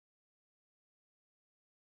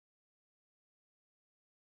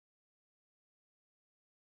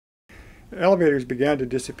Elevators began to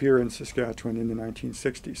disappear in Saskatchewan in the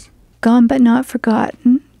 1960s. Gone but not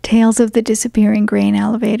forgotten, Tales of the Disappearing Grain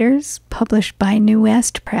Elevators, published by New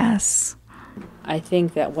West Press. I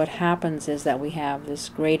think that what happens is that we have this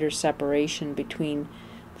greater separation between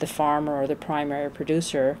the farmer or the primary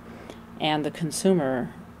producer and the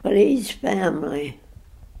consumer. But each family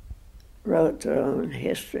wrote their own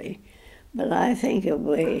history. But I think if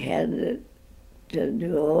we had to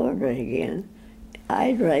do over again,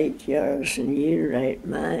 I'd write yours and you'd write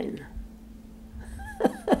mine.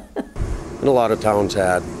 And a lot of towns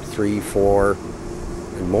had 3, 4,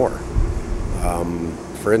 and more.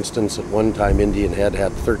 For instance, at one time Indian Head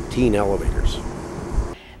had 13 elevators.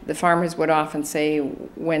 The farmers would often say,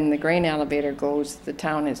 when the grain elevator goes, the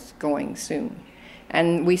town is going soon.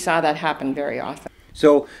 And we saw that happen very often.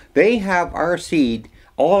 So they have our seed,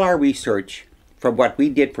 all our research from what we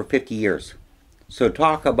did for 50 years. So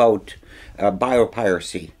talk about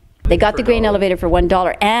biopiracy. They got the grain elevator for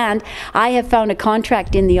 $1, and I have found a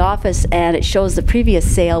contract in the office, and it shows the previous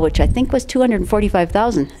sale, which I think was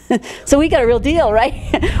 $245,000. So we got a real deal, right?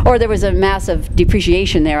 Or there was a massive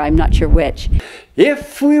depreciation there, I'm not sure which.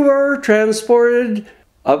 If we were transported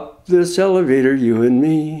up this elevator, you and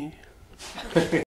me.